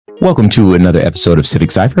Welcome to another episode of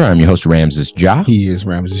Civic Cypher. I'm your host, Ramses Ja. He is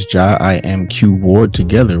Ramses Ja. I am Q Ward.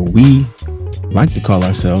 Together, we like to call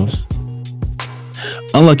ourselves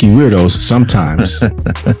Unlucky Weirdos sometimes.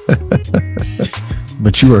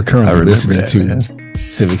 But you are currently listening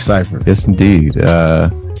to Civic Cypher. Yes, indeed.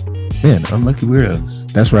 Unlucky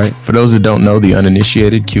Weirdos. That's right. For those that don't know, the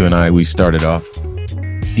uninitiated, Q and I, we started off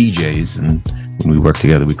DJs, and when we worked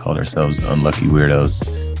together, we called ourselves Unlucky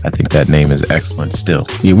Weirdos. I think that name is excellent still.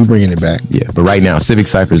 Yeah, we're bringing it back. Yeah, but right now, Civic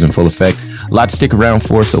Cypher is in full effect. A lot to stick around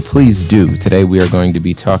for, so please do. Today, we are going to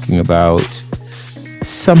be talking about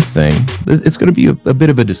something. It's going to be a bit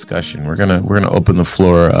of a discussion. We're gonna open the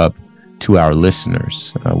floor up to our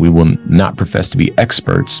listeners. We will not profess to be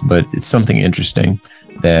experts, but it's something interesting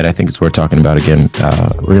that I think it's worth talking about. Again,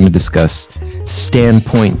 we're going to discuss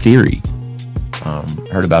standpoint theory.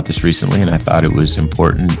 Heard about this recently, and I thought it was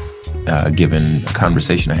important. Given a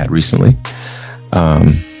conversation I had recently.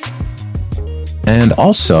 And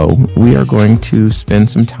also, we are going to spend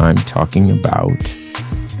some time talking about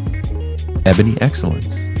ebony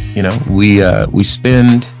excellence. You know, we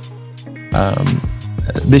spend,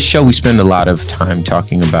 this show, we spend a lot of time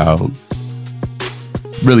talking about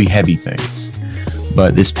really heavy things.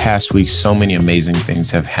 But this past week, so many amazing things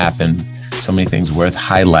have happened, so many things worth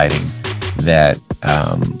highlighting that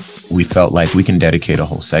we felt like we can dedicate a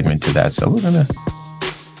whole segment to that. So we're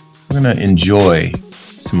gonna enjoy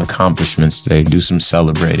some accomplishments today, do some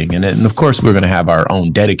celebrating, and of course we're gonna have our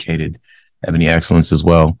own dedicated ebony excellence as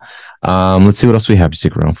well. Let's see what else we have to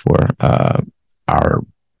stick around for. Our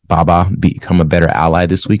Baba Become a Better Ally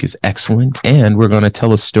this week is excellent, and we're gonna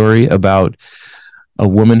tell a story about a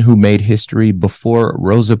woman who made history before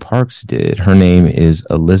Rosa Parks did. Her name is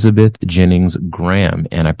Elizabeth Jennings Graham,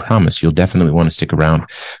 and I promise you'll definitely want to stick around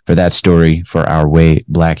for that story for our Way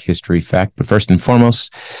Black History Fact. But first and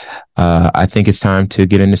foremost, I think it's time to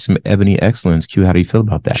get into some ebony excellence. Q, how do you feel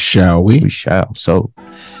about that? Shall we? We shall. So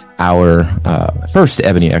our first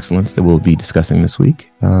ebony excellence that we'll be discussing this week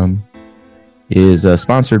is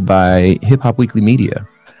sponsored by Hip Hop Weekly Media.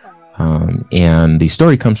 And the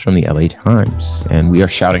story comes from the LA Times, and we are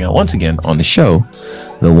shouting out once again on the show,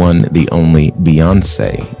 the one, the only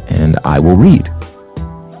Beyonce, and I will read.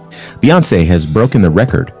 Beyonce has broken the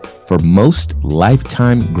record for most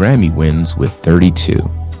lifetime Grammy wins with 32.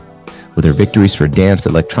 With her victories for dance,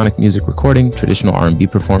 electronic music recording, traditional R&B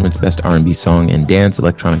performance, best R&B song, and dance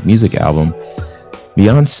electronic music album,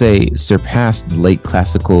 Beyonce surpassed late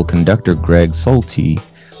classical conductor Greg Solti,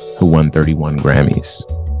 who won 31 Grammys.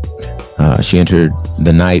 She entered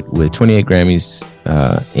the night with 28 Grammys,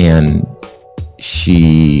 and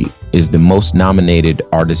she is the most nominated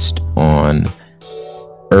artist on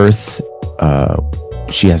Earth.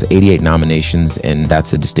 She has 88 nominations, and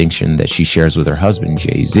that's a distinction that she shares with her husband,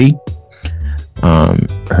 Jay-Z.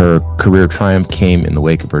 Her career triumph came in the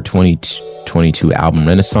wake of her 2022 album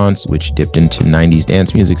Renaissance, which dipped into 90s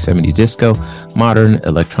dance music, 70s disco, modern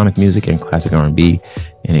electronic music, and classic R&B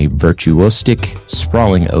in a virtuosic,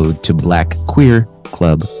 sprawling ode to Black queer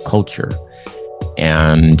club culture.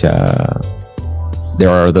 And there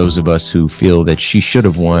are those of us who feel that she should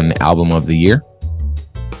have won Album of the Year.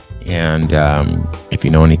 And if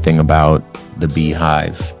you know anything about the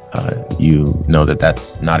Beehive, you know that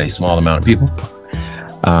that's not a small amount of people.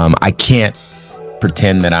 I can't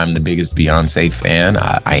pretend that I'm the biggest Beyonce fan.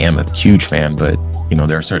 I am a huge fan, but you know,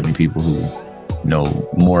 there are certainly people who know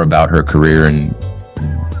more about her career and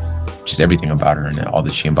just everything about her and all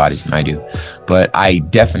that she embodies than I do. But I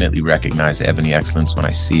definitely recognize ebony excellence when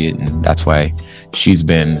I see it, and that's why she's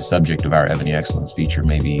been the subject of our ebony excellence feature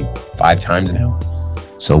maybe 5 times now.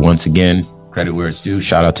 So once again, credit where it's due.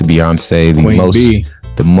 Shout out to Beyonce,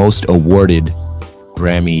 the most awarded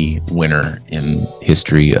Grammy winner in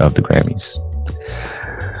history of the Grammys.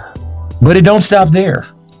 But it don't stop there.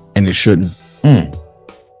 And it shouldn't.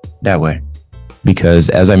 That way. Because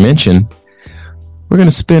as I mentioned, we're going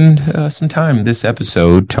to spend some time this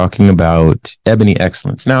episode talking about ebony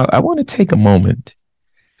excellence. Now, I want to take a moment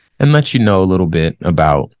and let you know a little bit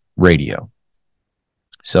about radio.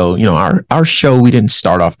 So, you know, our show, we didn't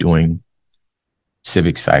start off doing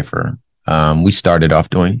Civic Cypher. We started off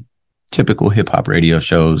doing typical hip hop radio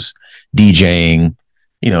shows, DJing,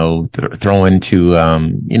 you know, throwing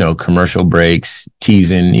to, commercial breaks,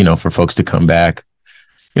 teasing, you know, for folks to come back,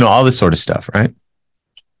 you know, all this sort of stuff, right?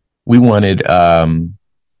 We wanted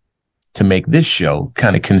to make this show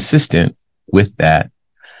kind of consistent with that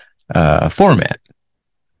format.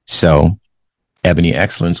 So Ebony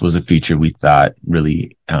Excellence was a feature we thought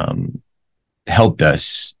really helped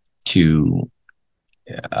us to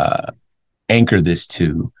anchor this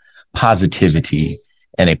to positivity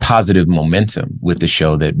and a positive momentum with the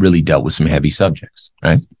show that really dealt with some heavy subjects,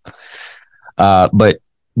 right? But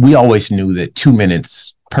we always knew that 2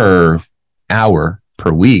 minutes per hour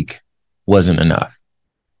per week wasn't enough.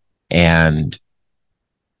 And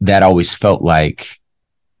that always felt like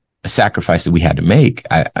a sacrifice that we had to make.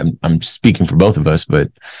 I'm speaking for both of us,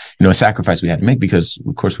 but, a sacrifice we had to make because,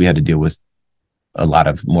 of course, we had to deal with a lot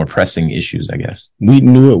of more pressing issues, I guess. We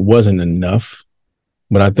knew it wasn't enough,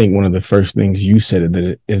 but I think one of the first things you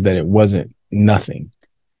said is that it wasn't nothing,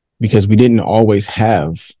 because we didn't always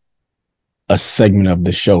have a segment of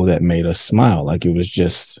the show that made us smile. Like, it was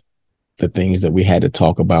just the things that we had to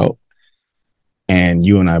talk about. And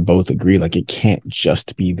you and I both agree, like, it can't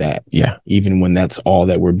just be that. Yeah. Even when that's all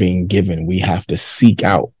that we're being given, we have to seek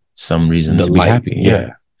out some reason to be happy.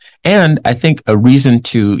 Yeah. And I think a reason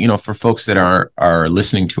to, for folks that are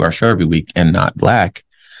listening to our show every week and not Black,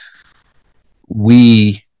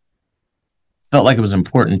 we felt like it was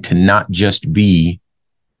important to not just be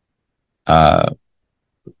the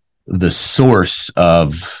source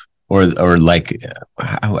of, or like,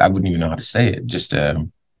 I wouldn't even know how to say it, just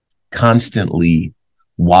constantly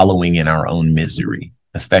wallowing in our own misery,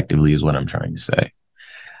 effectively, is what I'm trying to say.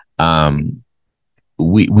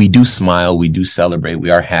 We do smile, we do celebrate, we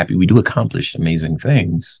are happy, we do accomplish amazing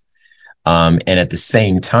things. And at the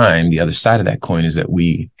same time, the other side of that coin is that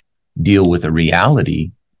we deal with a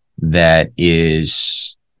reality that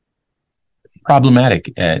is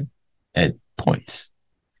problematic at points.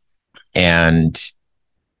 And,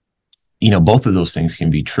 both of those things can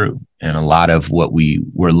be true. And a lot of what we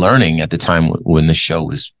were learning at the time when the show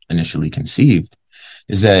was initially conceived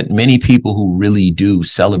is that many people who really do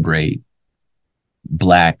celebrate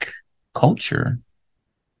Black culture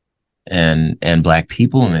and Black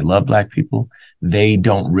people, and they love Black people, they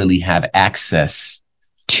don't really have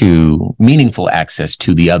meaningful access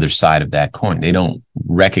to the other side of that coin. They don't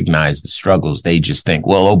recognize the struggles. They just think,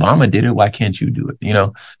 well, Obama did it, why can't you do it?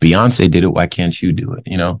 Beyonce did it, why can't you do it?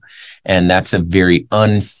 And that's a very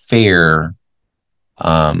unfair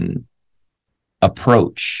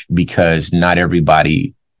approach, because not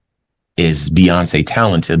everybody is Beyonce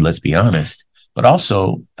talented, let's be honest. But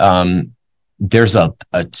also, there's a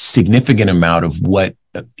significant amount of what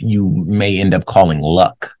you may end up calling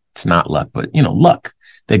luck. It's not luck, but luck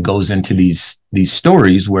that goes into these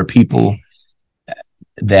stories where people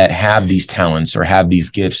that have these talents or have these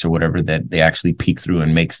gifts or whatever, that they actually peek through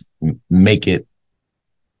and make it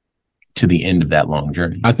to the end of that long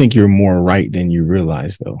journey. I think you're more right than you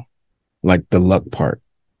realize, though. Like the luck part.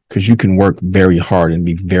 Because you can work very hard and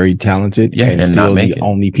be very talented, and still not make the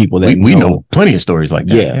only people that we know plenty of stories like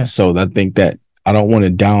that. Yeah. So I think that I don't want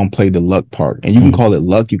to downplay the luck part. And you can call it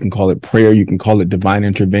luck, you can call it prayer, you can call it divine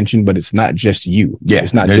intervention, but it's not just you. Yeah.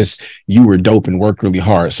 It's not just you were dope and worked really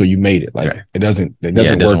hard, so you made it. Like, right. It doesn't work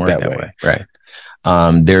that way. Right.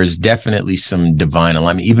 There's definitely some divine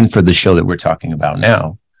alignment, even for the show that we're talking about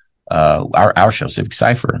now, our show, Civic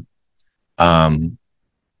Cypher.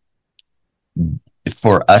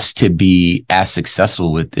 For us to be as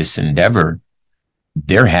successful with this endeavor,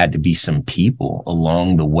 there had to be some people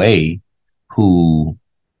along the way who,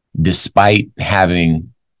 despite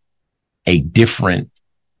having a different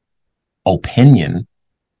opinion,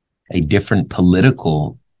 a different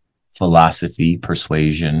political philosophy,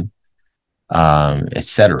 persuasion,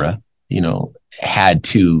 etc., had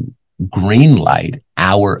to greenlight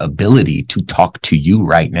our ability to talk to you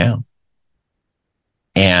right now.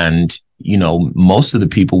 And most of the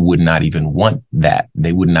people would not even want that.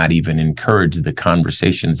 They would not even encourage the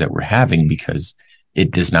conversations that we're having because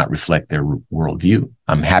it does not reflect their worldview.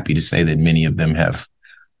 I'm happy to say that many of them have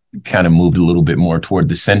kind of moved a little bit more toward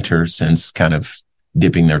the center since kind of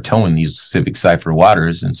dipping their toe in these Civic Cypher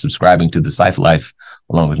waters and subscribing to the Cypher Life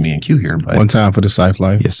along with me and Q here. But one time for the Cypher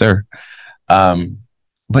Life. Yes, sir.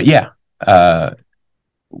 But yeah,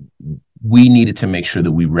 we needed to make sure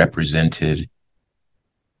that we represented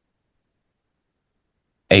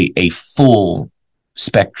a full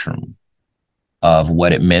spectrum of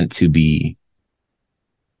what it meant to be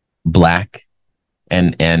Black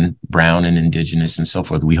and brown and indigenous and so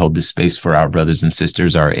forth. We hold this space for our brothers and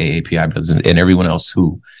sisters, our AAPI brothers and everyone else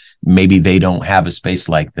who maybe they don't have a space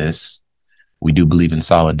like this. We do believe in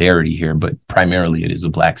solidarity here, but primarily it is a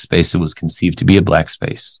Black space. It was conceived to be a Black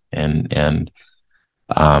space. And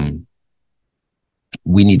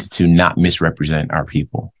we needed to not misrepresent our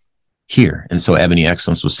people here. And so Ebony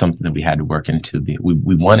Excellence was something that we had to work into.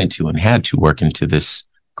 We wanted to and had to work into this.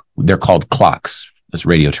 They're called clocks. That's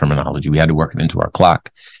radio terminology. We had to work it into our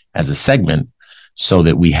clock as a segment so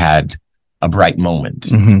that we had a bright moment.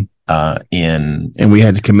 Mm-hmm. And we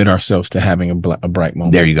had to commit ourselves to having a bright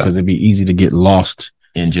moment. There you go. Because it'd be easy to get lost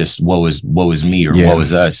in just woe is me or woe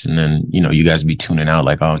is us. And then, you guys be tuning out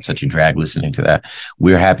like, oh, it's such a drag listening to that.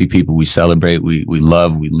 We're happy people. We celebrate. We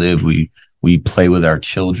love, we live, we play with our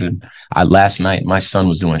children. Last night, my son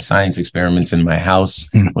was doing science experiments in my house.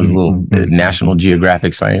 Was a little National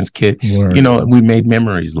Geographic science kid. Word. We made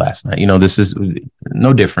memories last night. This is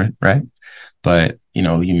no different, right? But,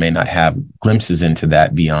 you may not have glimpses into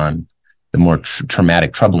that beyond the more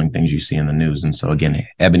traumatic, troubling things you see in the news. And so again,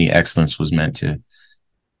 Ebony Excellence was meant to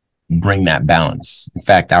bring that balance. In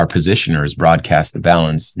fact, our positioners broadcast the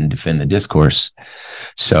balance and defend the discourse.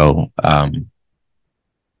 So,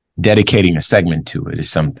 dedicating a segment to it is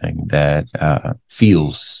something that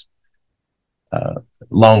feels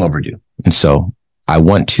long overdue. And so I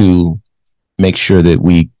want to make sure that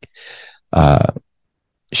we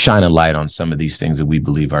shine a light on some of these things that we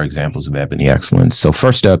believe are examples of ebony excellence. So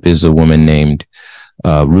first up is a woman named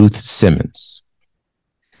Ruth Simmons.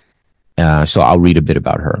 So I'll read a bit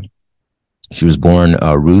about her. She was born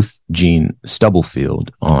Ruth Jean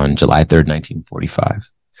Stubblefield on July 3rd, 1945.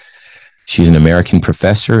 She's an American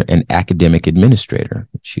professor and academic administrator.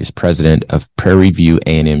 She is president of Prairie View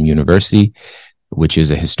A&M University, which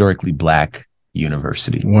is a historically Black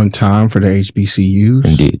university. One time for the HBCUs.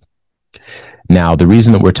 Indeed. Now, the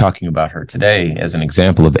reason that we're talking about her today as an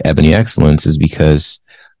example of ebony excellence is because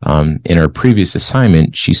in her previous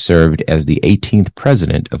assignment, she served as the 18th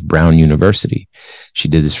president of Brown University. She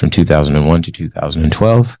did this from 2001 to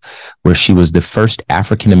 2012, where she was the first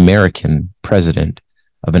African-American president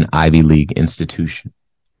of an Ivy League institution.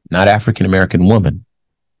 Not African-American woman,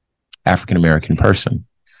 African-American person.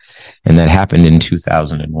 And that happened in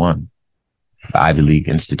 2001, the Ivy League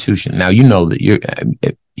institution. Now, you know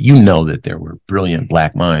that there were brilliant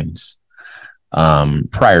Black minds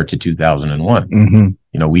prior to 2001. Mm-hmm.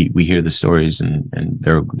 We hear the stories and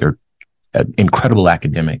they're incredible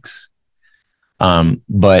academics.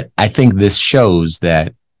 But I think this shows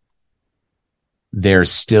that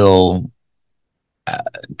there's still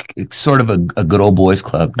sort of a good old boys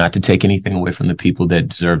club, not to take anything away from the people that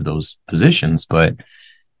deserve those positions, but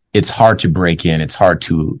it's hard to break in. It's hard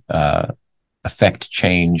to affect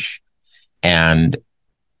change. And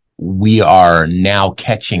we are now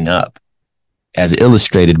catching up, as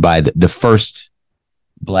illustrated by the first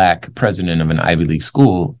Black president of an Ivy League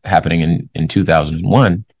school happening in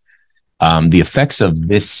 2001. The effects of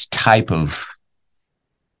this type of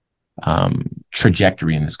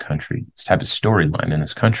trajectory in this country, this type of storyline in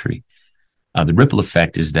this country, the ripple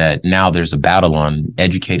effect is that now there's a battle on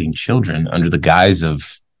educating children under the guise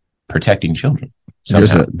of protecting children.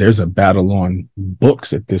 There's a battle on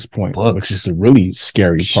books at this point, which is the really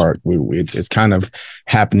scary part. It's kind of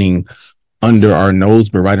happening under our nose,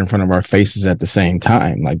 but right in front of our faces at the same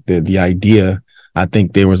time. Like the idea, I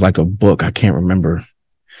think there was like a book, I can't remember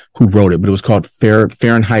who wrote it, but it was called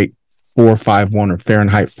Fahrenheit 451 or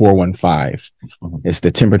Fahrenheit 415. It's the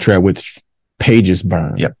temperature at which pages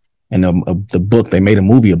burn. Yep. And the book, they made a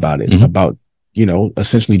movie about it, about,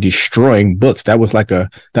 essentially destroying books. That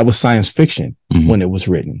was science fiction when it was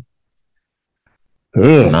written.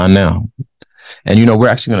 Ugh. Not now. And, we're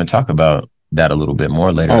actually going to talk about that a little bit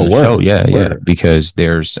more later in the show. Yeah. Because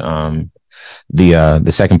there's the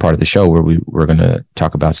second part of the show where we're going to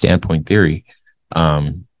talk about standpoint theory.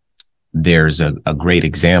 There's a great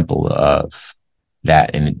example of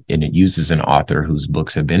that, and it uses an author whose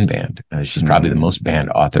books have been banned. She's probably the most banned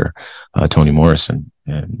author, Toni Morrison.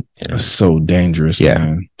 And it's so dangerous. Yeah.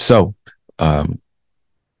 Man. So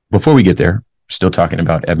before we get there, we're still talking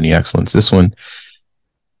about ebony excellence. This one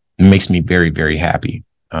makes me very, very happy.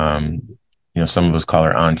 Some of us call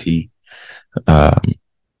her auntie.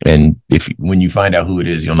 And when you find out who it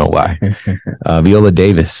is, you'll know why. Viola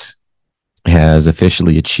Davis has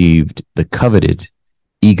officially achieved the coveted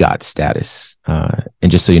EGOT status.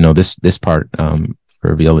 And just so you know, this part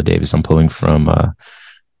for Viola Davis, I'm pulling from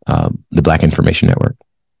the Black Information Network.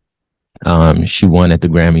 She won at the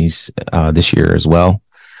Grammys this year as well.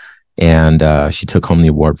 And she took home the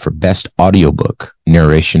award for Best Audiobook,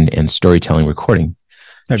 Narration, and Storytelling Recording.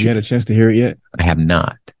 Have you had a chance to hear it yet? I have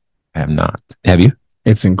not. Have you?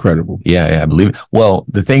 It's incredible. Yeah, I believe it. Well,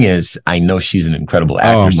 the thing is, I know she's an incredible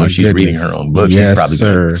actor, so she's reading her own book. Yes, she's probably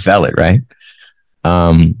going to sell it, right?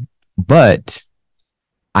 But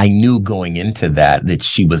I knew going into that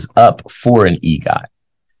she was up for an EGOT.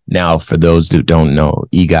 Now, for those who don't know,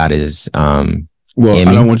 EGOT is well,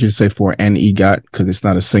 Emmy. I don't want you to say for an EGOT because it's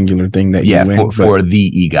not a singular thing that you win. For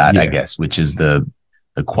the EGOT, I guess, which is the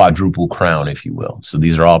quadruple crown, if you will. So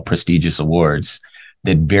these are all prestigious awards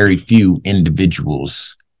that very few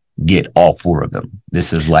individuals get all four of them.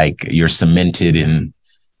 This is like you're cemented in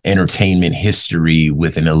entertainment history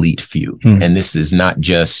with an elite few. And this is not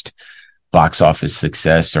just box office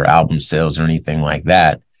success or album sales or anything like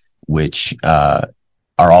that, which are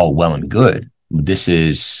all well and good. This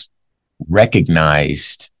is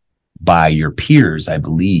recognized by your peers, I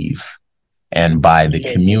believe, and by the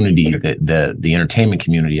community, the entertainment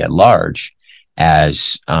community at large,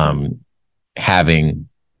 as having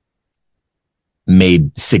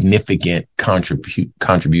made significant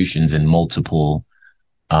contributions in multiple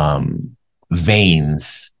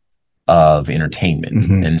veins of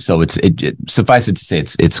entertainment. And so suffice it to say,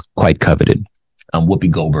 it's quite coveted. Whoopi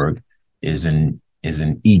Goldberg is an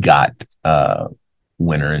EGOT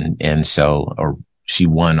winner, and so, or she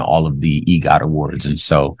won all of the EGOT awards, and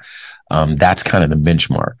so that's kind of the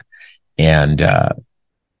benchmark. And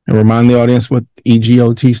remind the audience what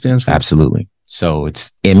EGOT stands for. Absolutely. So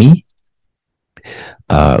it's Emmy,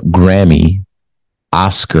 Grammy,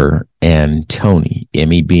 Oscar, and Tony.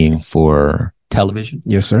 Emmy being for television.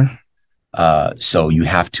 Yes, sir. So you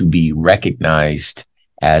have to be recognized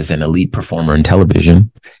as an elite performer in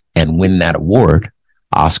television and win that award.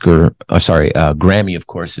 Grammy, of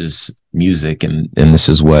course, is music, and this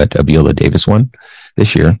is what Viola Davis won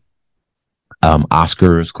this year.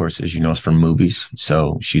 Oscar, of course, as you know, is for movies,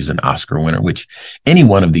 so she's an Oscar winner, which any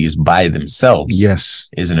one of these by themselves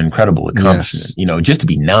is an incredible accomplishment. You know, just to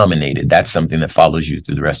be nominated, that's something that follows you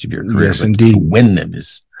through the rest of your career. Yes, indeed. To win them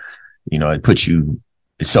is, you know, it puts you.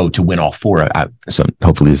 So to win all four, so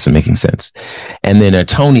hopefully this is making sense. And then a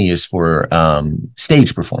Tony is for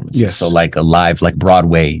stage performances. Yes. So like a live, like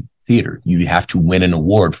Broadway theater, you have to win an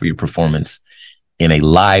award for your performance in a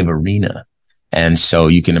live arena. And so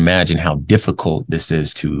you can imagine how difficult this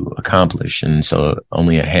is to accomplish. And so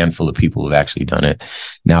only a handful of people have actually done it.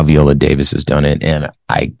 Now Viola Davis has done it. And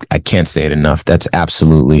I can't say it enough. That's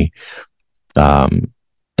absolutely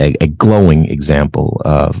a glowing example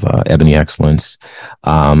of ebony excellence.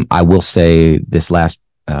 I will say this last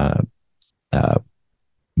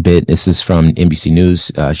bit, this is from NBC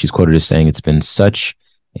News. She's quoted as saying, "It's been such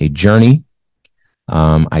a journey.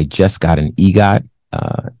 I just got an EGOT.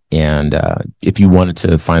 And if you wanted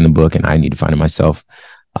to find the book, and I need to find it myself,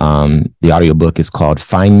 the audiobook is called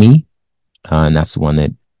Find Me. And that's the one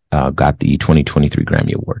that got the 2023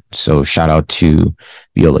 Grammy Award. So shout out to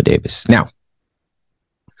Viola Davis. Now,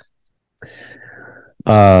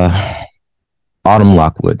 Autumn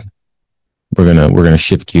Lockwood. We're gonna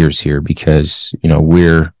shift gears here because, you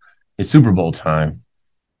know, it's Super Bowl time,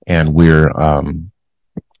 and we're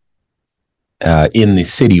in the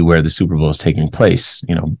city where the Super Bowl is taking place,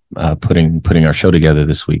 you know, putting our show together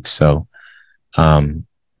this week. So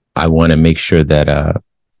I want to make sure that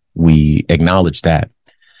we acknowledge that,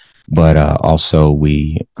 but also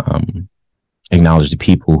we acknowledge the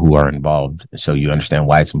people who are involved, so you understand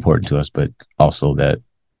why it's important to us, but also that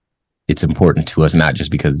it's important to us not just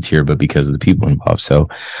because it's here, but because of the people involved. So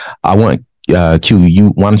I want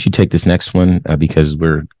Q, why don't you take this next one, because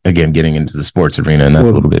we're again getting into the sports arena, and that's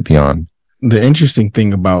a little bit beyond. The interesting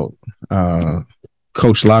thing about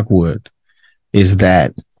Coach Lockwood is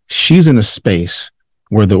that she's in a space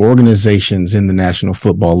where the organizations in the National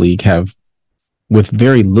Football League have, with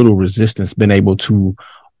very little resistance, been able to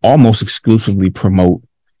almost exclusively promote,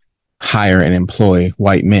 hire, and employ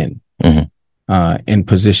white men in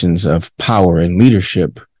positions of power and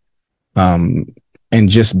leadership, and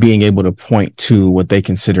just being able to point to what they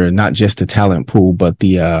consider not just the talent pool, but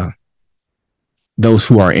the those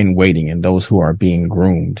who are in waiting and those who are being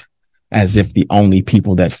groomed, as if the only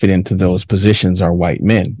people that fit into those positions are white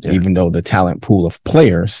men, even though the talent pool of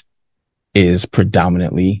players is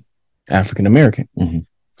predominantly African American.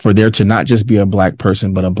 For there to not just be a black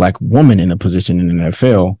person, but a black woman in a position in the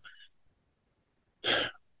NFL,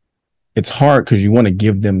 it's hard because you want to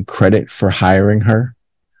give them credit for hiring her.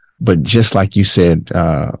 But just like you said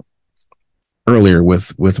earlier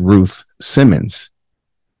with Ruth Simmons,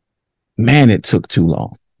 man, it took too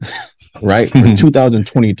long, right? For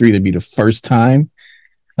 2023 to be the first time,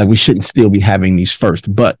 like, we shouldn't still be having these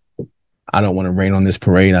first, but I don't want to rain on this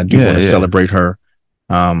parade. I do want to celebrate her.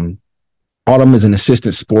 Autumn is an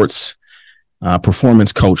assistant sports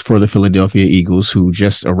performance coach for the Philadelphia Eagles, who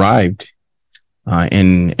just arrived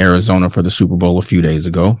in Arizona for the Super Bowl a few days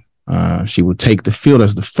ago. She will take the field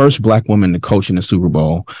as the first black woman to coach in the Super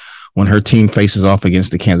Bowl when her team faces off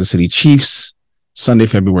against the Kansas City Chiefs Sunday,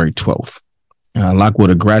 February 12th. Lockwood,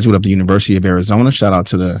 a graduate of the University of Arizona, shout out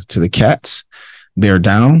to the Cats, Bear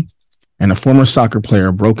Down, and a former soccer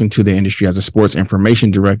player, broke into the industry as a sports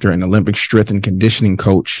information director and Olympic strength and conditioning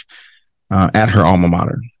coach at her alma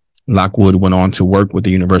mater. Lockwood went on to work with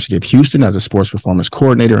the University of Houston as a sports performance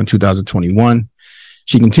coordinator in 2021.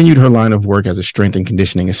 She continued her line of work as a strength and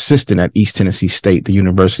conditioning assistant at East Tennessee State, the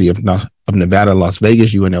University of Nevada, Las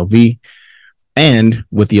Vegas, UNLV, and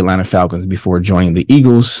with the Atlanta Falcons before joining the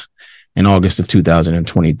Eagles in August of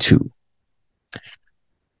 2022.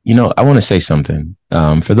 I want to say something.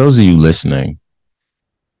 For those of you listening,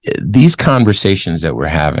 these conversations that we're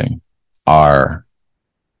having are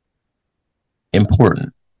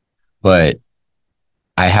important, but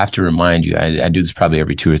I have to remind you, I do this probably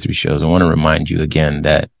every 2 or 3 shows. I want to remind you again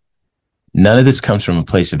that none of this comes from a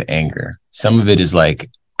place of anger. Some of it is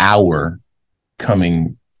like our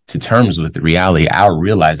coming to terms with the reality, our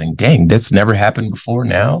realizing, dang, that's never happened before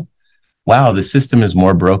now. Wow, the system is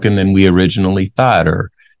more broken than we originally thought.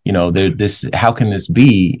 Or, how can this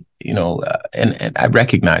be? And I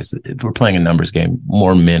recognize that we're playing a numbers game.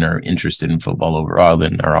 More men are interested in football overall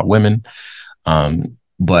than are all women.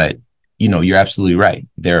 But you're absolutely right.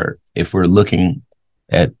 If we're looking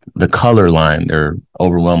at the color line, there are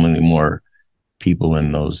overwhelmingly more people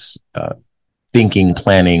in those thinking,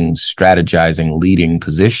 planning, strategizing, leading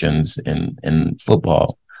positions in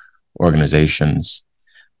football organizations.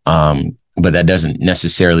 But that doesn't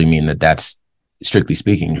necessarily mean that that's, strictly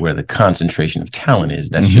speaking, where the concentration of talent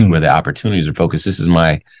is. That's just where the opportunities are focused. This is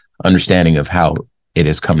my understanding of how it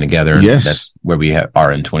has come together. And that's where we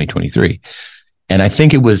are in 2023. And I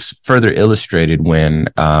think it was further illustrated when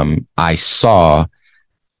I saw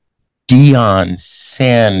Deion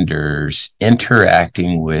Sanders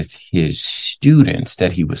interacting with his students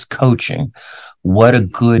that he was coaching. What a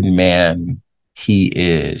good man he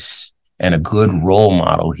is and a good role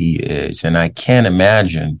model he is. And I can't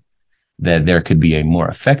imagine that there could be a more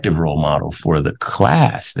effective role model for the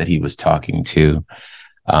class that he was talking to.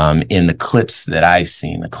 In the clips that I've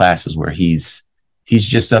seen, the classes where he's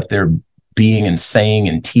just up there being and saying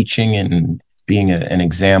and teaching and being an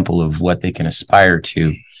example of what they can aspire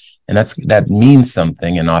to. And that means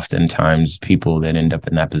something. And oftentimes people that end up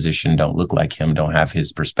in that position don't look like him, don't have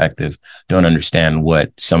his perspective, don't understand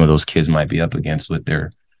what some of those kids might be up against with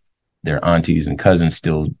their aunties and cousins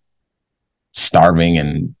still starving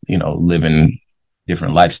and, living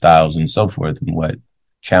different lifestyles and so forth, and what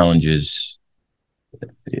challenges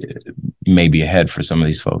may be ahead for some of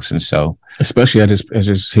these folks. And so, especially at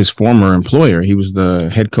his former employer, he was the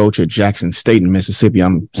head coach at Jackson State in Mississippi.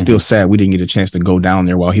 I'm still sad we didn't get a chance to go down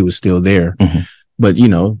there while he was still there. But,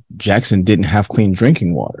 Jackson didn't have clean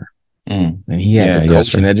drinking water. And he had to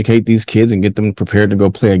coach and educate these kids and get them prepared to go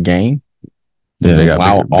play a game.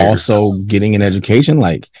 While also getting an education.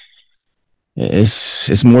 Like,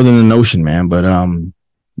 it's more than a notion, man. But I'm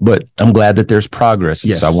glad that there's progress.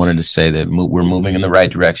 Yes. So I wanted to say that we're moving in the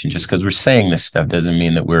right direction. Just because we're saying this stuff doesn't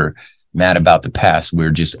mean that we're mad about the past.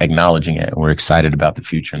 We're just acknowledging it. We're excited about the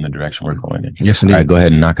future and the direction we're going in. Yes, indeed. All right, go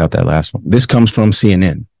ahead and knock out that last one. This comes from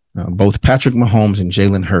CNN. Both Patrick Mahomes and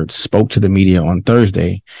Jalen Hurts spoke to the media on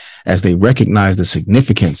Thursday as they recognized the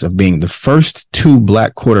significance of being the first 2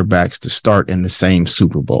 black quarterbacks to start in the same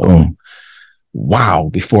Super Bowl. Oh. Wow.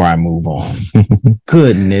 Before I move on.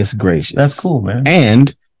 Goodness gracious. That's cool, man.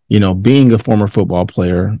 And, being a former football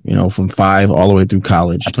player, from 5 all the way through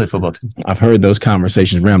college. I play football too. I've heard those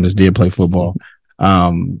conversations. Rams did play football,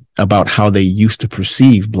 about how they used to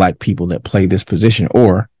perceive black people that play this position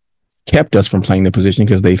or kept us from playing the position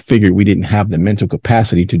because they figured we didn't have the mental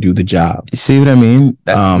capacity to do the job. You see what I mean?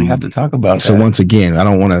 That's we have to talk about. So once again,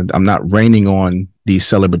 I'm not raining on these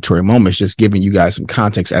celebratory moments, just giving you guys some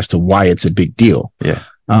context as to why it's a big deal. Yeah.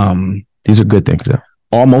 These are good things though.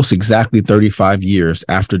 Almost exactly 35 years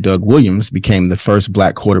after Doug Williams became the first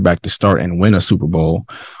black quarterback to start and win a Super Bowl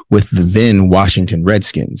with the then Washington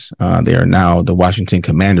Redskins. They are now the Washington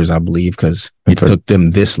Commanders, I believe, because it took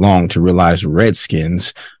them this long to realize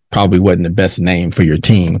Redskins probably wasn't the best name for your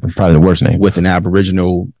team. Probably the worst name. With an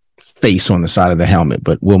Aboriginal face on the side of the helmet,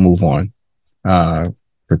 but we'll move on.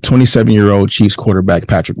 For 27-year-old Chiefs quarterback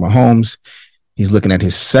Patrick Mahomes, he's looking at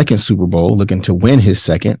his second Super Bowl, looking to win his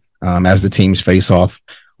second as the teams face off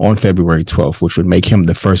on February 12th, which would make him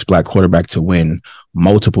the first black quarterback to win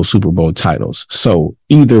multiple Super Bowl titles. So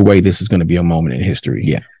either way, this is going to be a moment in history.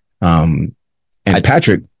 Yeah. And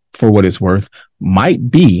Patrick, for what it's worth,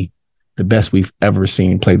 might be the best we've ever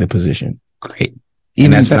seen play the position. Great.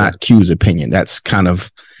 And that's not Q's opinion. That's kind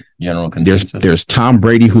of general consensus. There's Tom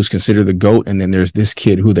Brady, who's considered the GOAT, and then there's this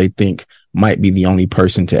kid who they think might be the only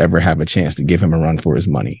person to ever have a chance to give him a run for his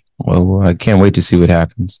money. Well, I can't wait to see what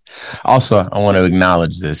happens. Also, I want to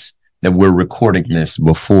acknowledge this, that we're recording this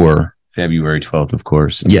before February 12th, of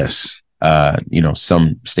course. Yes.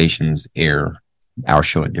 Some stations air our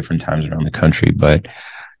show at different times around the country, but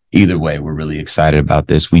either way, we're really excited about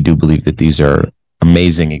this. We do believe that these are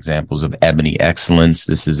amazing examples of ebony excellence.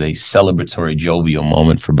 This is a celebratory, jovial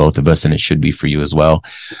moment for both of us, and it should be for you as well.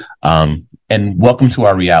 And welcome to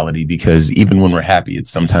our reality, because even when we're happy, it's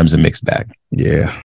sometimes a mixed bag. Yeah.